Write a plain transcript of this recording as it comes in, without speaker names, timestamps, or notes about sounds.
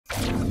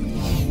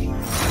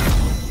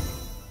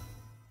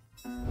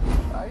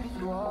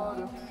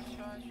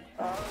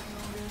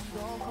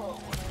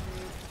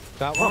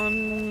Got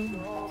one.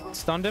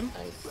 Stunned him.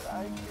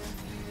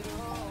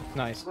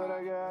 Nice.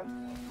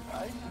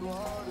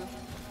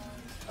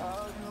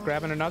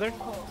 Grabbing another.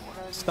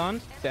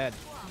 Stunned. Dead.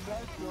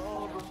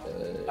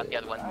 Got the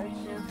other one.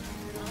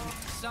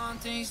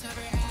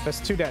 That's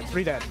 2 dead,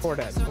 3 dead, 4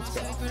 dead.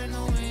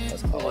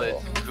 Let's go.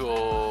 Let's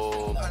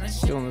go.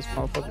 Stealing this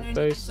motherfucker's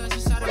face.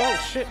 Oh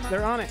shit,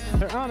 they're on it.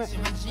 They're on it.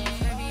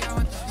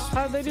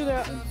 How did they do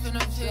that?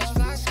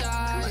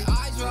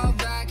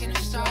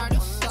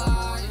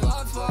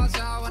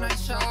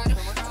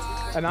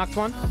 I knocked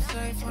one.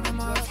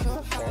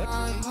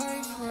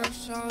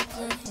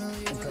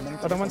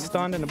 Other one's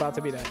stunned and about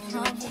to be dead.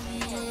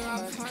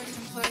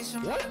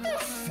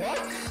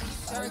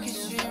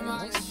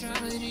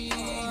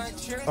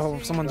 Oh,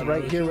 someone's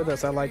right here with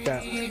us. I like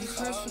that.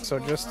 So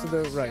just to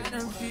the right.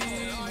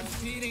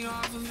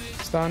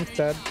 Stunned,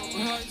 dead.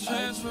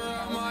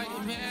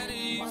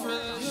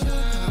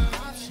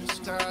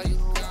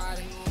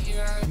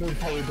 They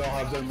probably don't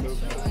have their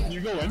move. Can you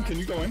go in? Can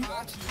you go in?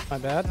 My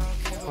bad.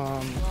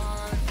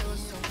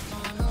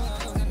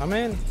 I'm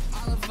in.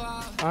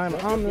 I'm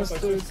on this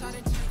dude.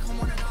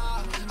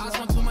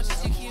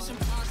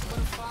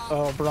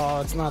 Oh,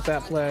 bro, it's not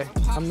that play.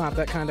 I'm not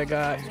that kind of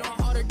guy.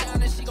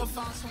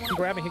 He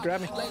grabbed me. He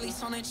grabbed me.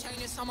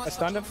 I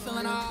stunned him.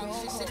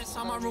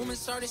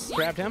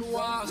 Grabbed him.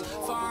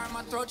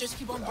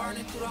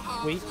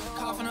 Weak.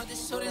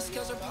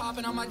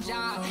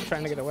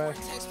 Trying to get away.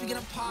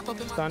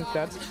 Stunned.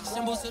 Dead.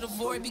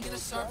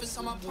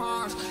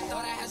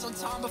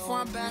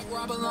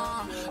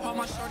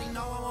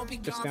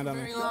 Just stand on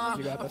me. You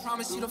got this.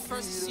 You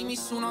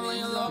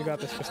got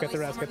this. Just get the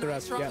rest. Get the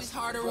rest. Yes.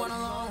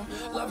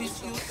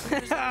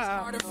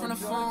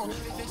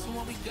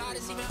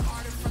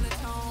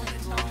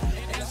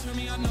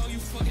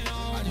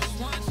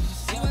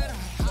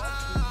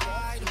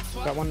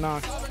 Got one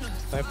knock.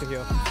 I have to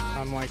heal.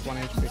 I'm like 1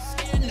 HP.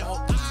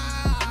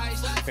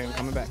 Okay, I'm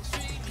coming back.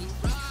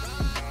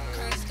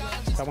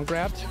 Got one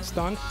grabbed.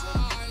 Stunned.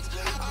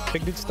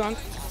 Big dude stunned.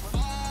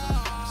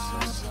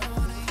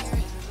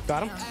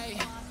 Got him.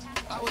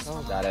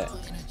 Oh, got it.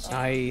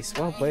 Nice.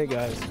 Well played,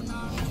 guys.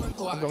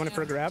 I'm going in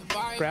for a grab.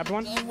 Grabbed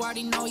one.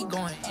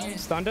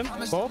 Stunned him.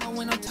 Both.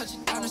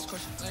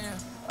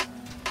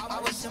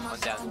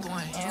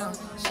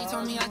 She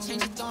told me I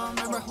changed it, don't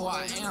remember who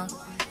I am.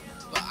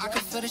 But I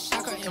could feel the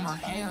chakra in my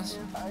hands.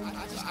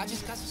 I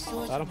just got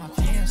some swords in my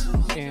pants.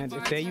 And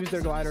if they use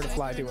their glider to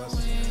fly to us,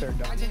 they're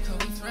done.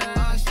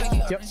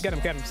 Yep, get him,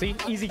 get him. See?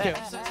 Easy kill.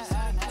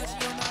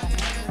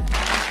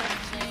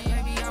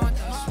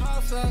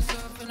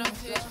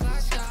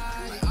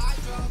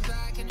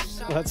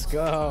 Let's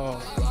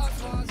go.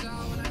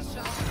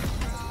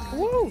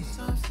 Woo!